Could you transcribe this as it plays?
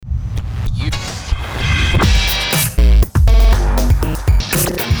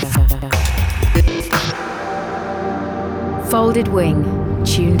Folded Wing,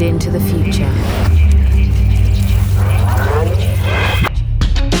 tuned into the future.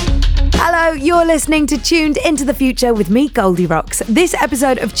 Hello, you're listening to Tuned Into the Future with me, Goldie Rocks. This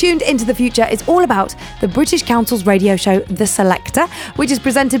episode of Tuned Into the Future is all about the British Council's radio show The Selector, which is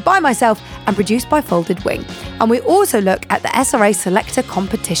presented by myself and produced by Folded Wing. And we also look at the SRA Selector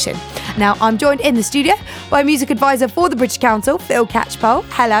competition. Now, I'm joined in the studio by music advisor for the British Council, Phil Catchpole.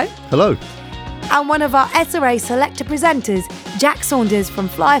 Hello. Hello. And one of our SRA Selector presenters, Jack Saunders from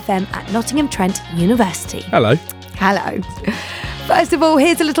Fly FM at Nottingham Trent University. Hello. Hello. First of all,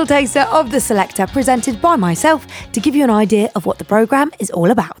 here's a little taster of The Selector presented by myself to give you an idea of what the programme is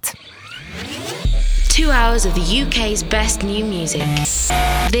all about. 2 hours of the UK's best new music.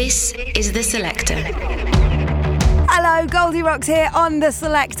 This is The Selector. Hello, Goldie Rocks here on The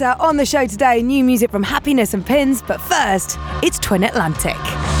Selector. On the show today, new music from Happiness and Pins, but first, it's Twin Atlantic.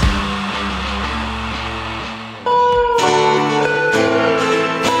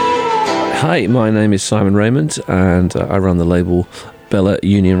 Hi, my name is Simon Raymond and I run the label Bella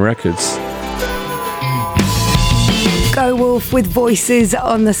Union Records. Go Wolf with voices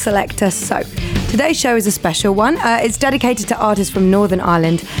on The Selector. So, today's show is a special one. It's dedicated to artists from Northern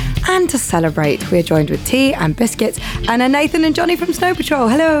Ireland, and to celebrate, we're joined with Tea and Biscuits and Nathan and Johnny from Snow Patrol.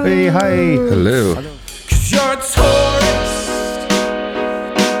 Hello. Hey, hi. Hello. Cause you're a tourist.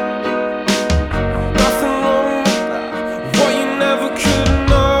 Nothing wrong with that. What you never could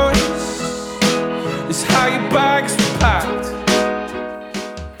notice is how your bags were packed.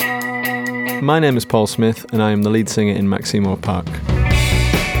 My name is Paul Smith and I am the lead singer in Maximo Park.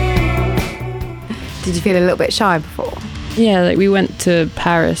 Did you feel a little bit shy before? Yeah, like we went to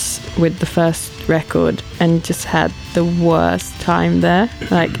Paris with the first record and just had the worst time there.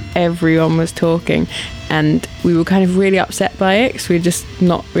 Like everyone was talking and we were kind of really upset by it because we'd just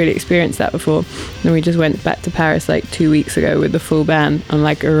not really experienced that before. And we just went back to Paris like 2 weeks ago with the full band on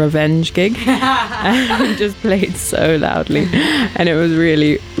like a revenge gig and just played so loudly. And it was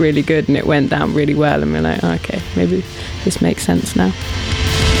really, really good and it went down really well. And we're like, oh, okay, maybe this makes sense now.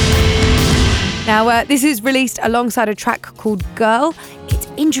 Now, this is released alongside a track called Girl. It's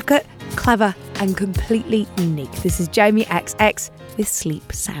intricate, clever, and completely unique. This is Jamie XX with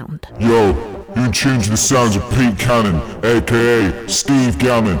Sleep Sound. Yo, you in tune to the sounds of Pete Cannon, a.k.a. Steve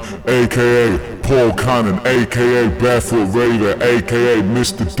Gammon, a.k.a. Paul Cannon, a.k.a. Barefoot Raver, a.k.a.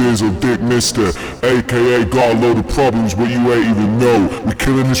 Mr. Dizzle Dick Mister, a.k.a. got a load of problems but you ain't even know. We're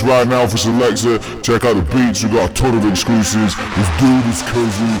killing this right now for Selector. Check out the beats, we got a ton of exclusives. Let's do this,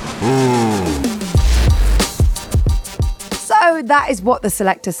 cozy. So that is what The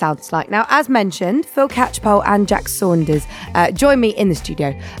Selector sounds like. Now, as mentioned, Phil Catchpole and Jack Saunders join me in the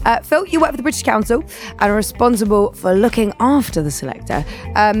studio. Phil, you work for the British Council and are responsible for looking after The Selector.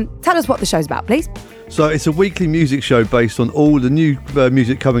 Tell us what the show's about, please. So it's a weekly music show based on all the new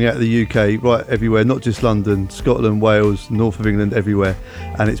music coming out of the UK, right everywhere, not just London, Scotland, Wales, north of England, everywhere.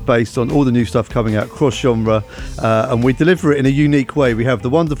 And it's based on all the new stuff coming out, cross-genre, and we deliver it in a unique way. We have the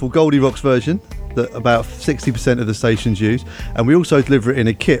wonderful Goldie Rocks version that about 60% of the stations use, and we also deliver it in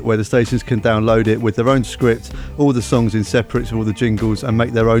a kit where the stations can download it with their own script, all the songs in separates, all the jingles, and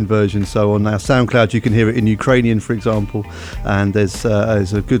make their own version. So on our SoundCloud you can hear it in Ukrainian, for example, and there's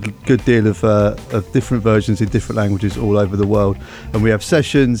a good deal of different versions in different languages all over the world. And we have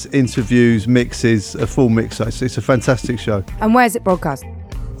sessions, interviews, mixes, a full mix. It's a fantastic show. And where's it broadcast?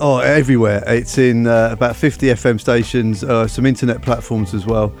 Oh, everywhere. It's in about 50 FM stations, some internet platforms as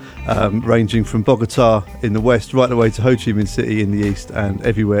well, ranging from Bogota in the west right the way to Ho Chi Minh City in the east and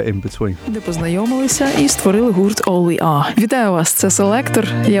everywhere in between. Де познайомилися і створили гурт All We Are. Вітаю вас, це Селектор.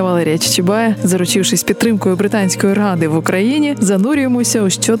 Я Валерія Чичибая. Заручившись підтримкою британської ради в Україні, занурюємося у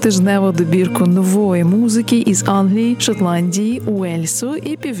щотижневу добірку нової музики із Англії, Шотландії, Уельсу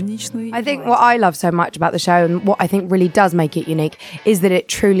і Північної. I think what I love so much about the show and what I think really does make it unique is that it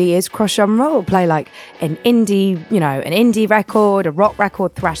truly is cross-genre. We'll play like an indie record, a rock record,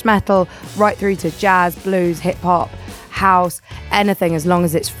 thrash metal, right through to jazz, blues, hip-hop, house, anything as long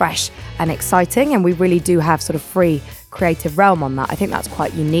as it's fresh and exciting. And we really do have sort of free creative realm on that. I think that's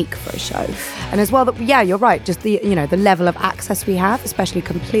quite unique for a show. And as well, you're right, just the level of access we have, especially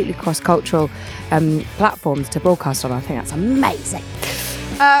completely cross-cultural platforms to broadcast on. I think that's amazing.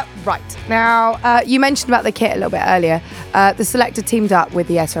 Right, now, you mentioned about the kit a little bit earlier. The Selector teamed up with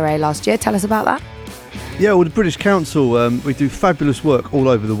the SRA last year. Tell us about that. Yeah, well, the British Council, we do fabulous work all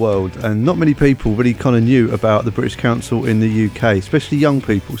over the world, and not many people really kind of knew about the British Council in the UK, especially young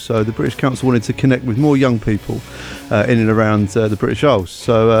people. So the British Council wanted to connect with more young people in and around the British Isles.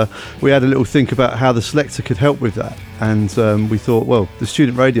 So we had a little think about how the Selector could help with that. and we thought, well, the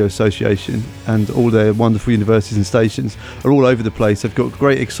Student Radio Association and all their wonderful universities and stations are all over the place. They've got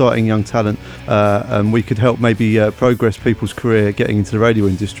great, exciting young talent, and we could help maybe progress people's career getting into the radio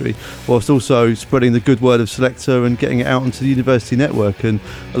industry, whilst also spreading the good word of Selector and getting it out onto the university network. And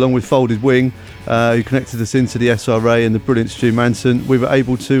along with Folded Wing, who connected us into the SRA, and the brilliant Stu Manson, we were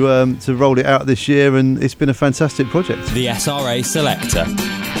able to roll it out this year, and it's been a fantastic project. The SRA Selector.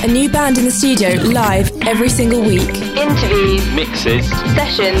 A new band in the studio, live every single week. Interviews, mixes,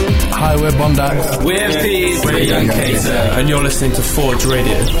 sessions. Hi, we're Bondax. We're Peas, Radio Cater, and you're listening to Forge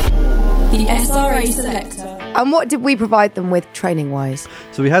Radio. The SRA Selector. And what did we provide them with training-wise?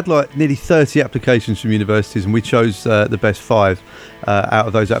 So we had like nearly 30 applications from universities, and we chose the best 5 out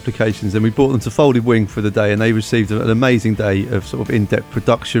of those applications, and we brought them to Folded Wing for the day, and they received an amazing day of sort of in-depth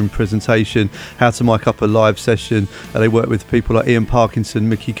production, presentation, how to mic up a live session. They worked with people like Ian Parkinson,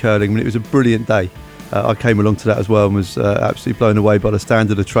 Mickey Curling. I mean, it was a brilliant day. I came along to that as well and was absolutely blown away by the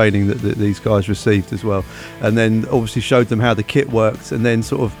standard of training that these guys received as well. And then obviously showed them how the kit worked, and then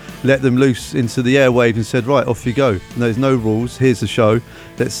sort of let them loose into the airwaves and said, right, off you go. There's no rules. Here's the show.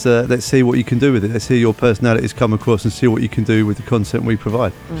 Let's see what you can do with it. Let's hear your personalities come across and see what you can do with the content we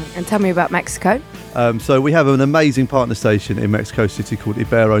provide. And tell me about Mexico. So we have an amazing partner station in Mexico City called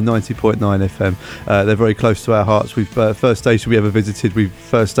Ibero 90.9 FM. They're very close to our hearts. We've first station we ever visited.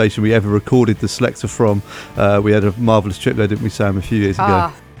 First station we ever recorded the Selector from. We had a marvellous trip there, didn't we, Sam, a few years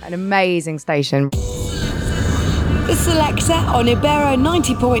ago? An amazing station. The Selector on Ibero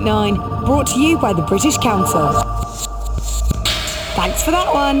 90.9, brought to you by the British Council. Thanks for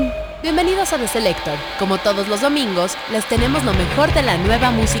that one. Bienvenidos a The Selector. Como todos los domingos, les tenemos lo mejor de la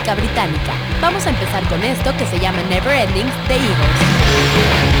nueva música británica. Vamos a empezar con esto que se llama Never Endings de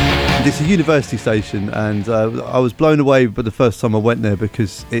Eagles. It's a university station, and I was blown away by the first time I went there,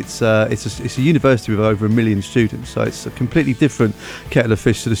 because it's a university with over 1 million students, so it's a completely different kettle of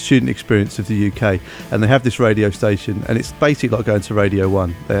fish to the student experience of the UK. And they have this radio station, and it's basically like going to Radio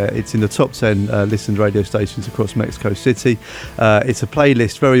 1. It's in the top 10 listened radio stations across Mexico City. It's a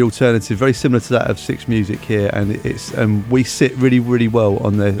playlist, very alternative, very similar to that of Six Music here, and we sit really, really well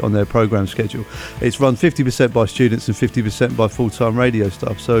on their programme schedule. It's run 50% by students and 50% by full-time radio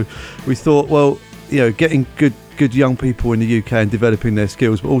staff. So we thought, well, getting good young people in the UK and developing their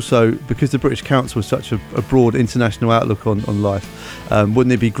skills, but also because the British Council has such a broad international outlook on life,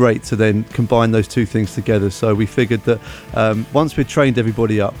 wouldn't it be great to then combine those two things together? So we figured that once we'd trained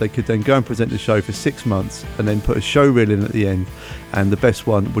everybody up, they could then go and present the show for 6 months and then put a show reel in at the end, and the best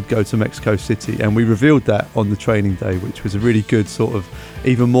one would go to Mexico City. And we revealed that on the training day, which was a really good sort of,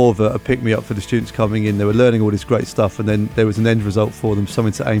 even more of a pick-me-up for the students coming in. They were learning all this great stuff, and then there was an end result for them,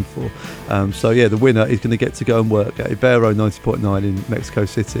 something to aim for. So yeah, the winner is going to get to go and work at Ibero 90.9 in Mexico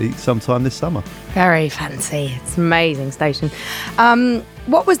City sometime this summer. Very fancy. It's an amazing station.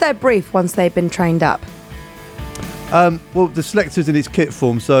 What was their brief once they'd been trained up? Well, the Selector's in its kit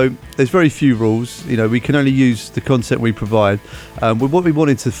form, so there's very few rules. We can only use the content we provide. What we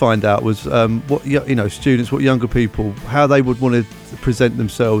wanted to find out was what students, what younger people, how they would want to present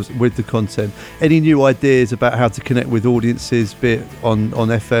themselves with the content. Any new ideas about how to connect with audiences, be it on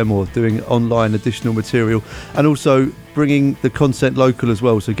FM or doing online additional material, and also bringing the content local as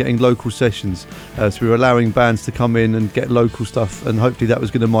well, so getting local sessions. So we were allowing bands to come in and get local stuff, and hopefully that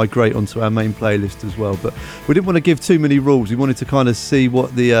was going to migrate onto our main playlist as well. But we didn't want to give too many rules. We wanted to kind of see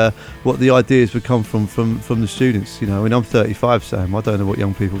what the ideas would come from the students. I'm 35, Sam. I don't know what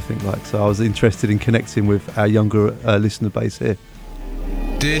young people think like, so I was interested in connecting with our younger listener base here.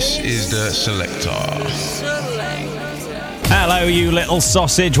 This is The Selector. Hello, you little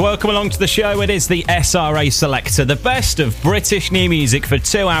sausage. Welcome along to the show. It is the SRA Selector, the best of British new music for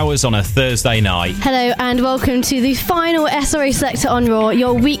 2 hours on a Thursday night. Hello, and welcome to the final SRA Selector on Raw,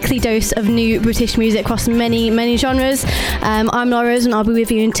 your weekly dose of new British music across many, many genres. I'm Laura Rose, and I'll be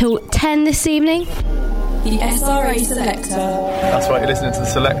with you until 10 this evening. The SRA Selector. That's right, you're listening to The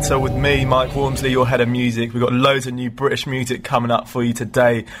Selector with me, Mike Wormsley, your head of music. We've got loads of new British music coming up for you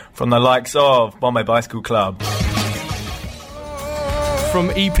today from the likes of Bombay Bicycle Club.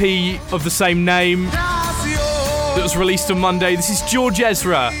 From EP of the same name that was released on Monday, this is George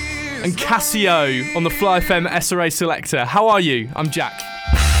Ezra and Casio on the Fly FM SRA Selector. How are you? I'm Jack.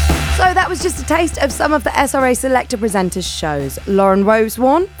 So that was just a taste of some of the SRA Selector presenters' shows. Lauren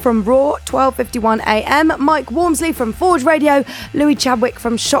Rosewarne from Raw, 12:51 AM, Mike Wormsley from Forge Radio, Louis Chadwick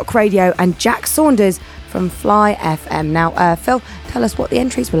from Shock Radio, and Jack Saunders from Fly FM. Now, Phil, tell us what the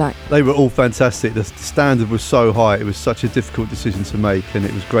entries were like. They were all fantastic. The standard was so high. It was such a difficult decision to make, and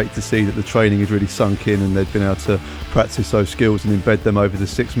it was great to see that the training had really sunk in and they'd been able to practice those skills and embed them over the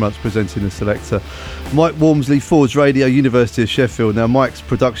 6 months presenting the Selector. Mike Walmsley, Forge Radio, University of Sheffield. Now, Mike's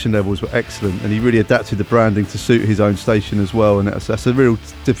production levels were excellent, and he really adapted the branding to suit his own station as well, and that's a real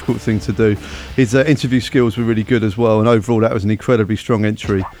difficult thing to do. His interview skills were really good as well, and overall that was an incredibly strong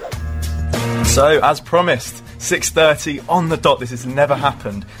entry. So, as promised, 6:30 on the dot. This has never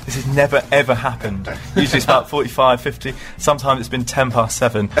happened. This has never ever happened. Usually it's about 45, 50. Sometimes it's been 10 past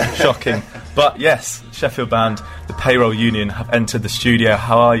 7. Shocking. But yes, Sheffield Band, the payroll union, have entered the studio.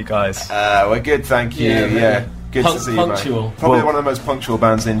 How are you guys? We're good, thank you. Yeah. Good to see you, mate. Probably one of the most punctual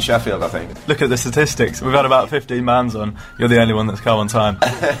bands in Sheffield, I think. Look at the statistics. We've had about 15 bands on. You're the only one that's come on time.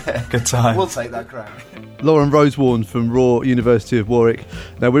 Good time. We'll take that crown. Lauren Rosewarne from Raw, University of Warwick.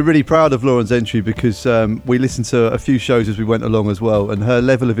 Now, we're really proud of Lauren's entry because we listened to a few shows as we went along as well, and her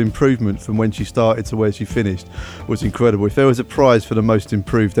level of improvement from when she started to where she finished was incredible. If there was a prize for the most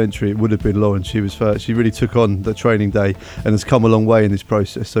improved entry, it would have been Lauren. She really took on the training day and has come a long way in this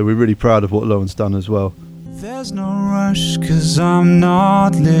process, so we're really proud of what Lauren's done as well. There's no rush, 'cause I'm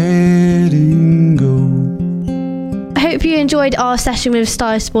not letting go. I hope you enjoyed our session with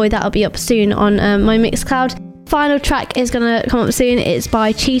Stylist Boy. That'll be up soon on my Mixcloud. Final track is going to come up soon. It's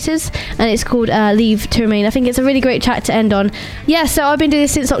by Cheaters and it's called Leave to Remain. I think it's a really great track to end on. Yeah, so I've been doing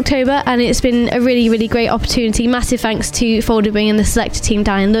this since October and it's been a really, really great opportunity. Massive thanks to Folder Wing and the Selector team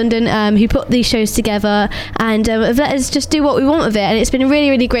down in London who put these shows together and have let us just do what we want with it, and it's been really,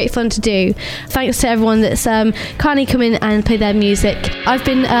 really great fun to do. Thanks to everyone that's kindly come in and play their music. I've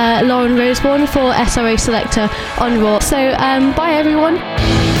been Lauren Rosewarne for SRA Selector on Raw. So bye everyone.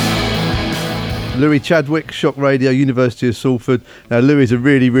 Louis Chadwick, Shock Radio, University of Salford. Now, Louis is a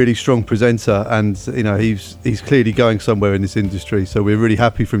really, really strong presenter, and you know he's clearly going somewhere in this industry. So we're really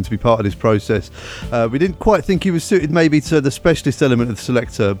happy for him to be part of this process. We didn't quite think he was suited maybe to the specialist element of the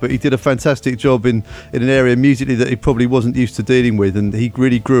Selector, but he did a fantastic job in an area musically that he probably wasn't used to dealing with, and he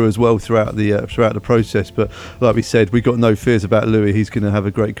really grew as well throughout the process. But like we said, we've got no fears about Louis. He's going to have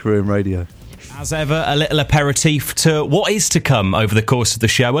a great career in radio. As ever, a little aperitif to what is to come over the course of the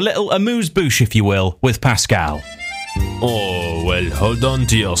show. A little amuse-bouche, if you will, with Pascal. Oh, well, hold on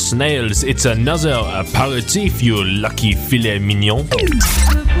to your snails. It's another aperitif, you lucky filet mignon.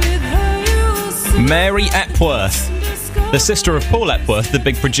 Mary Epworth, the sister of Paul Epworth, the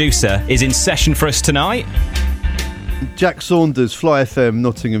big producer, is in session for us tonight. Jack Saunders, Fly FM,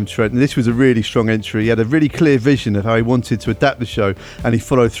 Nottingham Trent. And this was a really strong entry. He had a really clear vision of how he wanted to adapt the show, and he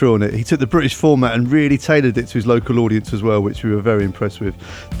followed through on it. He took the British format and really tailored it to his local audience as well, which we were very impressed with.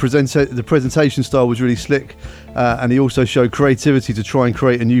 The presentation style was really slick, and he also showed creativity to try and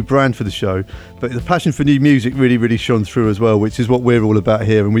create a new brand for the show. But the passion for new music really, really shone through as well, which is what we're all about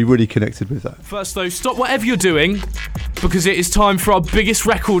here, and we really connected with that. First though, stop whatever you're doing, because it is time for our biggest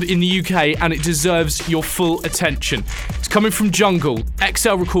record in the UK, and it deserves your full attention. It's coming from Jungle.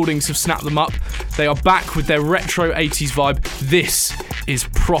 XL Recordings have snapped them up. They are back with their retro 80s vibe. This is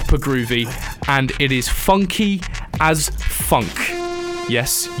proper groovy, and it is funky as funk.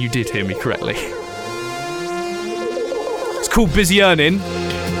 Yes, you did hear me correctly. It's called Busy Earning.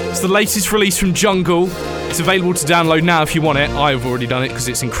 It's the latest release from Jungle. It's available to download now if you want it. I have already done it because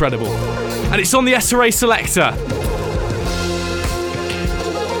it's incredible. And it's on the SRA Selector.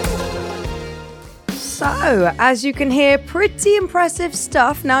 So, as you can hear, pretty impressive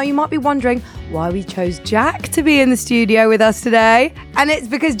stuff. Now, you might be wondering why we chose Jack to be in the studio with us today. And it's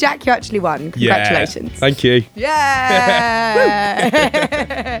because, Jack, you actually won. Congratulations. Yeah, thank you. Yeah!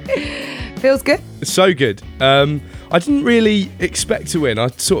 Feels good? So good. I didn't really expect to win. I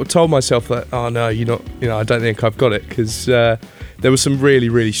sort of told myself that, oh no, I don't think I've got it, because there were some really,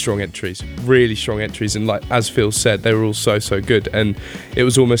 really strong entries. And like, as Phil said, they were all so good. And it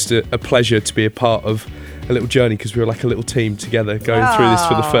was almost a pleasure to be a part of a little journey, because we were like a little team together going through this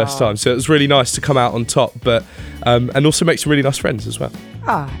for the first time. So it was really nice to come out on top, but and also make some really nice friends as well.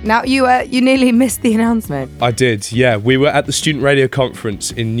 Now you nearly missed the announcement. I did, yeah. We were at the Student Radio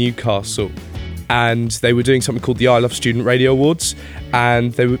Conference in Newcastle, and they were doing something called the I Love Student Radio Awards,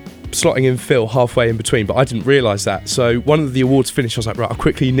 and they were slotting in Phil halfway in between, but I didn't realise that. So one of the awards finished, I was like, right, I'll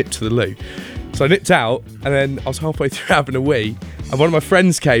quickly nip to the loo. So I nipped out, and then I was halfway through having a wee, and one of my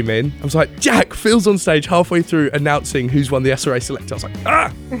friends came in. I was like, Jack, Phil's on stage halfway through announcing who's won the SRA Selector. I was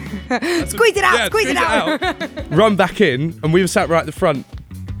like, Squeeze it out, squeeze it out. Run back in, and we were sat right at the front,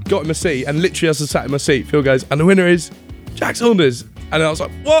 got in my seat, and literally as I sat in my seat, Phil goes, and the winner is Jack Saunders. And I was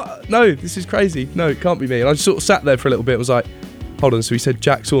like, what? No, this is crazy. No, it can't be me. And I just sort of sat there for a little bit and was like, hold on. So he said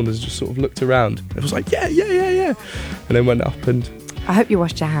Jack Saunders, just sort of looked around. It was like, yeah. And then went up and... I hope you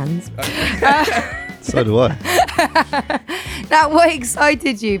washed your hands. So do I. Now, what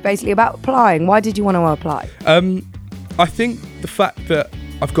excited you basically about applying? Why did you want to apply? I think the fact that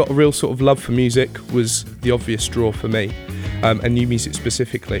I've got a real sort of love for music was the obvious draw for me, and new music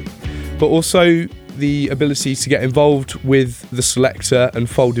specifically. But also the ability to get involved with the Selector and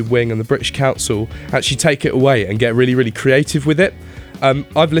Folded Wing and the British Council, actually take it away and get really, really creative with it.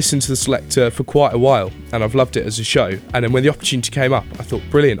 I've listened to the Selector for quite a while and I've loved it as a show, and then when the opportunity came up I thought,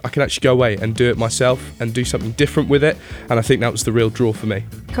 brilliant, I can actually go away and do it myself and do something different with it, and I think that was the real draw for me.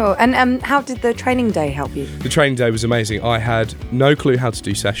 Cool. And how did the training day help you? The training day was amazing. I had no clue how to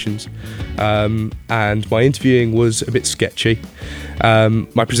do sessions, and my interviewing was a bit sketchy.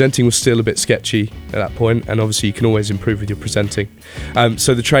 My presenting was still a bit sketchy at that point, and obviously you can always improve with your presenting.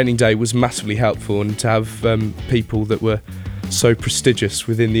 So the training day was massively helpful, and to have people that were so prestigious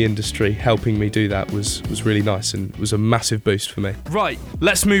within the industry helping me do that was really nice, and was a massive boost for me. Right,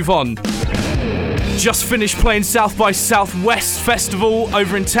 let's move on. Just finished playing South by Southwest Festival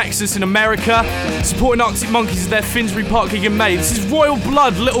over in Texas in America, supporting Arctic Monkeys at their Finsbury Park gig in May. This is Royal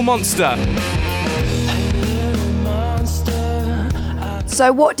Blood, Little Monster.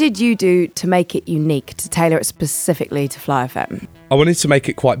 So what did you do to make it unique, to tailor it specifically to Fly FM? I wanted to make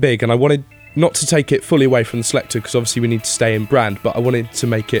it quite big, and I wanted not to take it fully away from the Selector, because obviously we need to stay in brand, but I wanted to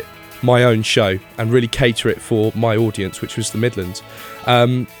make it my own show and really cater it for my audience, which was the Midlands.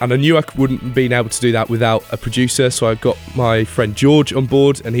 And I knew I wouldn't have been able to do that without a producer, so I got my friend George on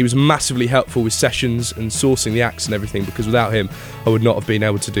board, and he was massively helpful with sessions and sourcing the acts and everything, because without him I would not have been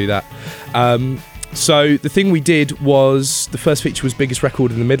able to do that. So the thing we did was, the first feature was biggest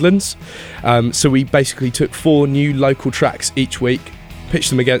record in the Midlands. So we basically took 4 new local tracks each week, pitched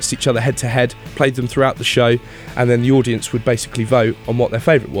them against each other head to head, played them throughout the show, and then the audience would basically vote on what their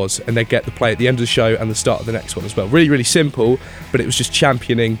favourite was, and they'd get the play at the end of the show and the start of the next one as well. Really, really simple, but it was just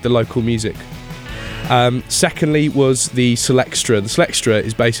championing the local music. Secondly was the Selextra. The Selextra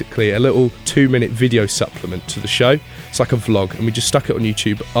is basically a little 2-minute video supplement to the show. It's like a vlog, and we just stuck it on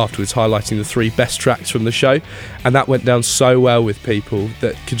YouTube afterwards, highlighting the 3 best tracks from the show, and that went down so well with people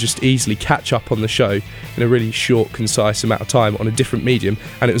that could just easily catch up on the show in a really short, concise amount of time on a different medium,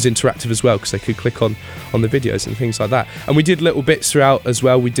 and it was interactive as well, because they could click on the videos and things like that. And we did little bits throughout as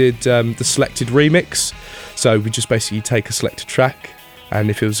well. We did the selected remix, so we just basically take a selected track, and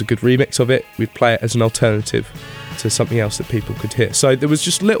if it was a good remix of it, we'd play it as an alternative to something else that people could hear. So there was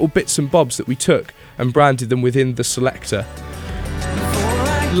just little bits and bobs that we took and branded them within the Selector.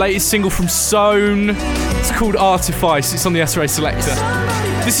 Latest single from Sown. It's called Artifice. It's on the SRA Selector.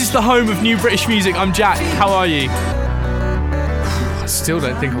 This is the home of new British music. I'm Jack. How are you? I still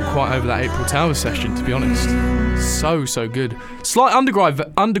don't think I'm quite over that April Towers session, to be honest. So good. Slight underground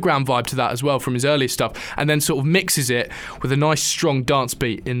vibe to that as well from his earlier stuff, and then sort of mixes it with a nice strong dance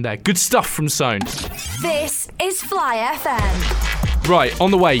beat in there. Good stuff from Sown. This is Fly FM. Right, on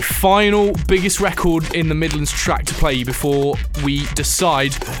the way, final biggest record in the Midlands track to play you before we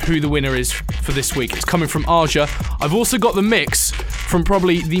decide who the winner is for this week. It's coming from Aja. I've also got the mix from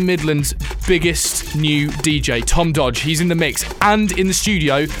probably the Midlands' biggest new DJ, Tom Dodge. He's in the mix and in the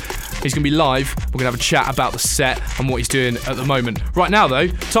studio. He's going to be live. We're going to have a chat about the set and what he's doing at the moment. Right now, though,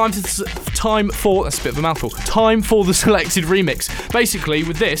 time for that's a bit of a mouthful. Time for the selected remix. Basically,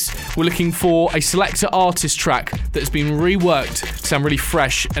 with this, we're looking for a Selector artist track that has been reworked to sound really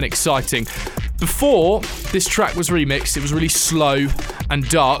fresh and exciting. Before this track was remixed, it was really slow and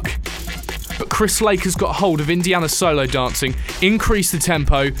dark. But Chris Lake has got hold of Indiana's solo dancing, increased the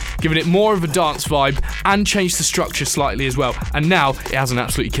tempo, given it more of a dance vibe, and changed the structure slightly as well. And now it has an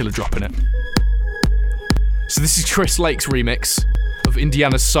absolutely killer drop in it. So this is Chris Lake's remix of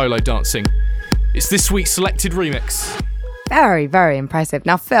Indiana's solo dancing. It's this week's selected remix. Very, very impressive.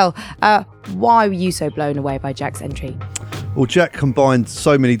 Now, Phil, why were you so blown away by Jack's entry? Well, Jack combined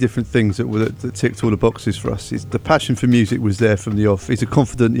so many different things that ticked all the boxes for us. The passion for music was there from the off. He's a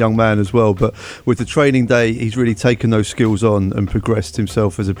confident young man as well, but with the training day, he's really taken those skills on and progressed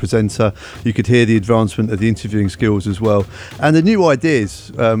himself as a presenter. You could hear the advancement of the interviewing skills as well. And the new ideas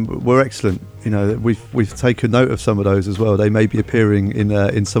were excellent. You know, we've taken note of some of those as well. They may be appearing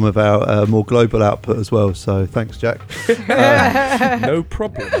in some of our more global output as well. So thanks, Jack. No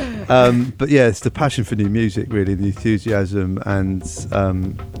problem. But yeah, it's the passion for new music, really, the enthusiasm, and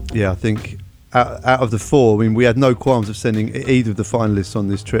I think out of the 4, I mean, we had no qualms of sending either of the finalists on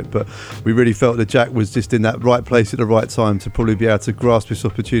this trip, but we really felt that Jack was just in that right place at the right time to probably be able to grasp this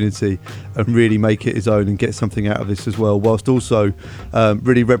opportunity and really make it his own and get something out of this as well, whilst also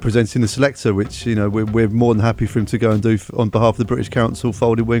really representing the Selector, which, you know, we're more than happy for him to go and do on behalf of the British Council,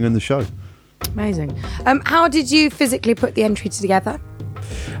 Folded Wing and the show. Amazing. How did you physically put the entry together?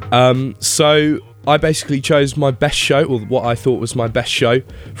 So I basically chose my best show, or what I thought was my best show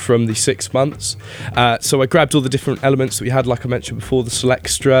from the 6 months. So I grabbed all the different elements that we had, like I mentioned before, the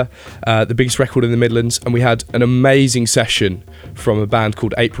Selextra, the biggest record in the Midlands, and we had an amazing session from a band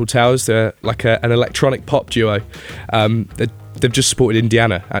called April Towers. They're like an electronic pop duo. They've just supported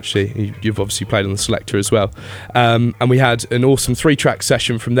Indiana, actually. You've obviously played on the Selector as well. And we had an awesome 3-track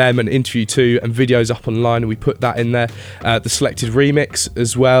session from them, an interview too, and videos up online, and we put that in there. The selected remix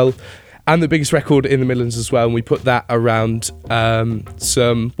as well, and the biggest record in the Midlands as well, and we put that around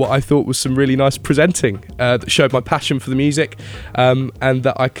some, what I thought was some really nice presenting that showed my passion for the music, and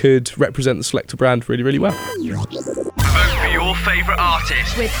that I could represent the Selector brand really, really well. Vote for your favourite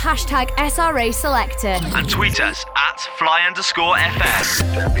artist with hashtag SRA Selector and tweet us at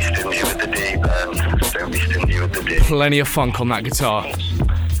 @fly_FS. Don't be stingy with the D, man. Don't be stingy with the D. Plenty of funk on that guitar.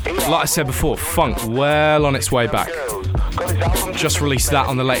 Like I said before, funk well on its way back. Just released that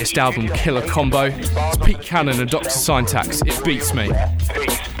on the latest album, Killer Combo. It's Pete Cannon and Dr. Syntax. It beats me.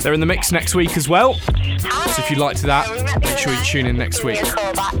 They're in the mix next week as well. So if you liked that, make sure you tune in next week.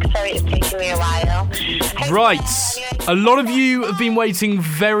 Right, a lot of you have been waiting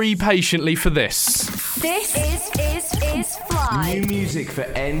very patiently for this. This is Fly. New music for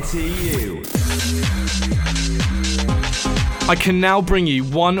NTU. I can now bring you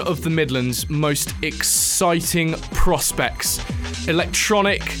one of the Midlands' most exciting prospects.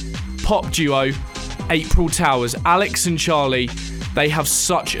 Electronic pop duo, April Towers. Alex and Charlie, they have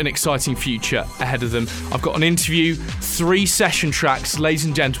such an exciting future ahead of them. I've got an interview, 3 session tracks. Ladies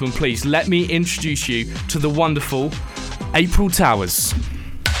and gentlemen, please let me introduce you to the wonderful April Towers.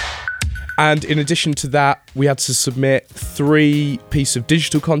 And in addition to that, we had to submit 3 pieces of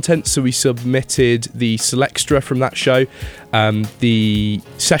digital content. So we submitted the Selextra from that show, the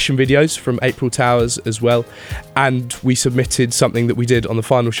session videos from April Towers as well, and we submitted something that we did on the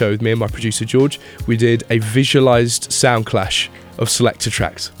final show with me and my producer George. We did a visualised sound clash of Selector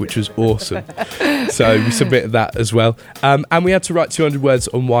tracks, which was awesome. So we submitted that as well. And we had to write 200 words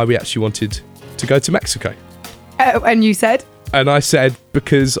on why we actually wanted to go to Mexico. And you said? And I said,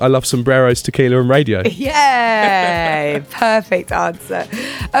 because I love sombreros, tequila and radio. Yay! Perfect answer.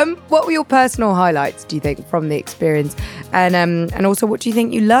 What were your personal highlights, do you think, from the experience? And also, what do you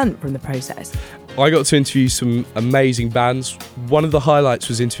think you learned from the process? I got to interview some amazing bands. One of the highlights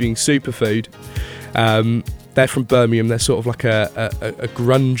was interviewing Superfood. They're from Birmingham. They're sort of like a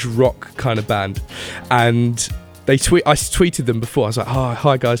grunge rock kind of band. And I tweeted them before. I was like, oh,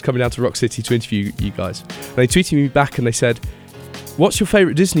 hi guys, coming down to Rock City to interview you guys. And they tweeted me back and they said, what's your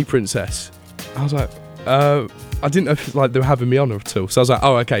favourite Disney princess? I was like, I didn't know if they were having me on at all. So I was like,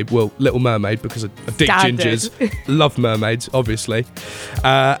 oh, okay, well, Little Mermaid, because I dig gingers. Love mermaids, obviously.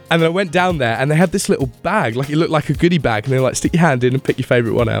 And then I went down there and they had this little bag, like it looked like a goodie bag. And they were like, stick your hand in and pick your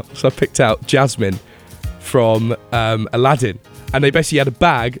favourite one out. So I picked out Jasmine from Aladdin. And they basically had a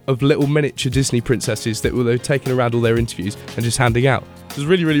bag of little miniature Disney princesses that they were taking around all their interviews and just handing out. It was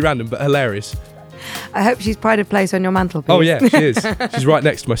really, really random, but hilarious. I hope she's pride of place on your mantelpiece. Oh, yeah, she is. She's right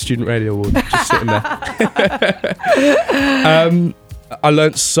next to my Student Radio Award, just sitting there. I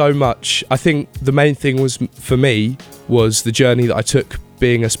learnt so much. I think the main thing was, for me, was the journey that I took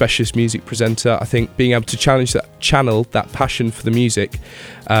being a specialist music presenter. I think being able to channel that passion for the music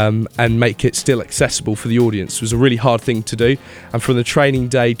and make it still accessible for the audience was a really hard thing to do. And from the training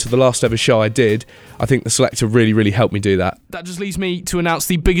day to the last ever show I did, I think the Selector really, really helped me do that. That just leads me to announce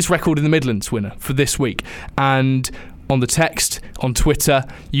the biggest record in the Midlands winner for this week. And on the text, on Twitter,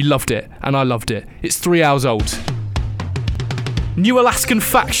 you loved it, and I loved it. It's 3 hours old. New Alaskan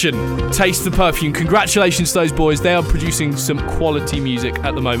Faction, Taste the Perfume. Congratulations to those boys. They are producing some quality music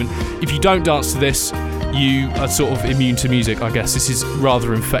at the moment. If you don't dance to this, you are sort of immune to music, I guess. This is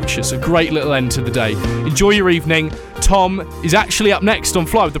rather infectious. A great little end to the day. Enjoy your evening. Tom is actually up next on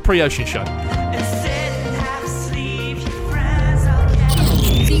Fly with the Pre-Ocean Show.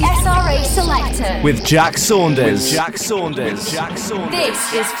 The SRA Selector With Jack Saunders. This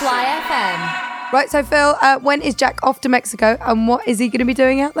is Fly FM. Right, so Phil, when is Jack off to Mexico and what is he going to be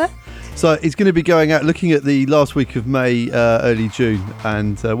doing out there? So he's going to be going out looking at the last week of May, early June,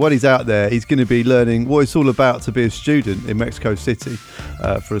 and while he's out there, he's going to be learning what it's all about to be a student in Mexico City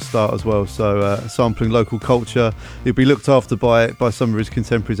for a start as well. So sampling local culture. He'll be looked after by some of his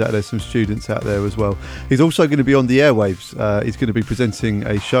contemporaries out there, some students out there as well. He's also going to be on the airwaves. He's going to be presenting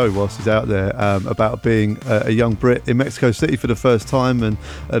a show whilst he's out there about being a young Brit in Mexico City for the first time and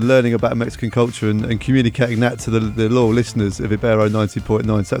learning about Mexican culture and communicating that to the loyal listeners of Ibero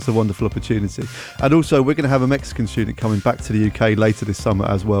 90.9. So that's a wonderful opportunity. And also we're going to have a Mexican student coming back to the UK later this summer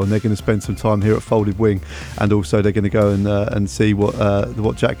as well, and they're going to spend some time here at Folded Wing, and also they're going to go and see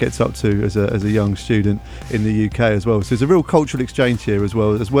what Jack gets up to as a young student in the UK as well. So there's a real cultural exchange here as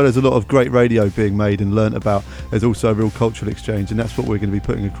well as a lot of great radio being made and learnt about. There's also a real cultural exchange, and that's what we're going to be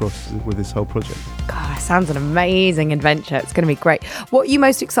putting across with this whole project. God, it sounds an amazing adventure. It's going to be great. What are you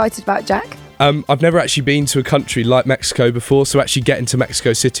most excited about, Jack? I've never actually been to a country like Mexico before, so actually getting to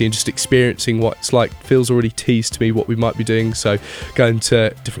Mexico City and just experiencing what it's like. Phil's already teased to me what we might be doing, so going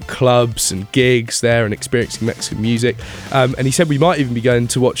to different clubs and gigs there and experiencing Mexican music. And he said we might even be going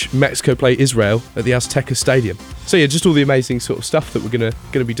to watch Mexico play Israel at the Azteca Stadium. So yeah, just all the amazing sort of stuff that we're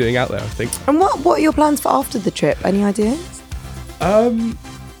gonna be doing out there, I think. And what are your plans for after the trip? Any ideas?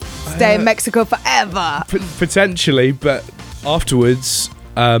 Stay in Mexico forever. Potentially, but afterwards,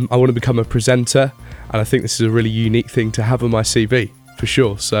 I want to become a presenter, and I think this is a really unique thing to have on my CV, for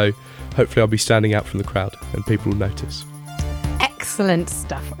sure. So hopefully I'll be standing out from the crowd and people will notice. Excellent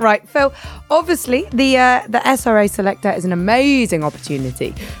stuff. Right, Phil, obviously the SRA Selector is an amazing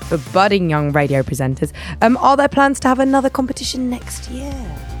opportunity for budding young radio presenters. Are there plans to have another competition next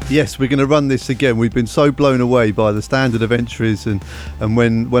year? Yes, we're going to run this again. We've been so blown away by the standard of entries, and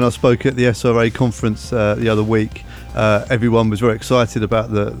when I spoke at the SRA conference the other week, everyone was very excited about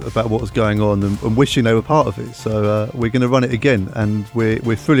what was going on and wishing they were part of it. So we're going to run it again, and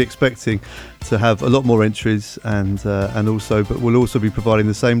we're fully expecting to have a lot more entries, but we'll also be providing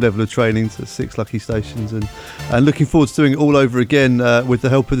the same level of training to 6 lucky stations, and looking forward to doing it all over again with the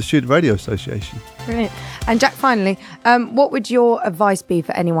help of the Student Radio Association. Brilliant. And Jack, finally, what would your advice be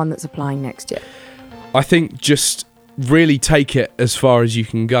for anyone that's applying next year? I think just really take it as far as you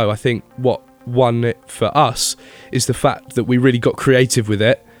can go. I think what won it for us is the fact that we really got creative with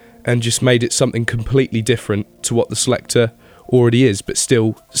it and just made it something completely different to what the Selector already is, but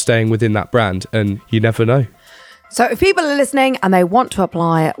still staying within that brand, and you never know. So if people are listening and they want to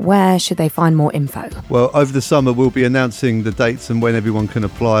apply, where should they find more info? Well, over the summer we'll be announcing the dates and when everyone can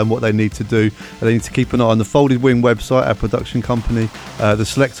apply and what they need to do. They need to keep an eye on the Folded Wing website, our production company, the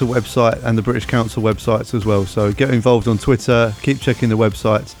Selector website and the British Council websites as well. So get involved on Twitter, keep checking the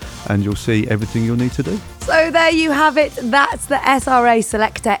websites, and you'll see everything you'll need to do. So there you have it. That's the SRA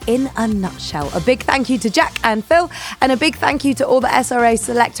Selector in a nutshell. A big thank you to Jack and Phil, and a big thank you to all the SRA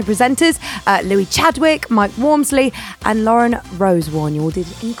Selector presenters, Louis Chadwick, Mike Wormsley and Lauren Rosewarne. You all did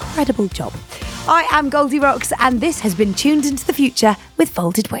an incredible job. I am Goldie Rocks, and this has been Tuned Into the Future with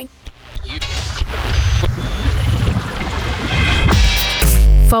Folded Wing.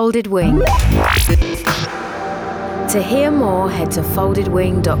 Folded Wing. To hear more, head to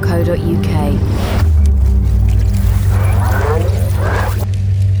foldedwing.co.uk.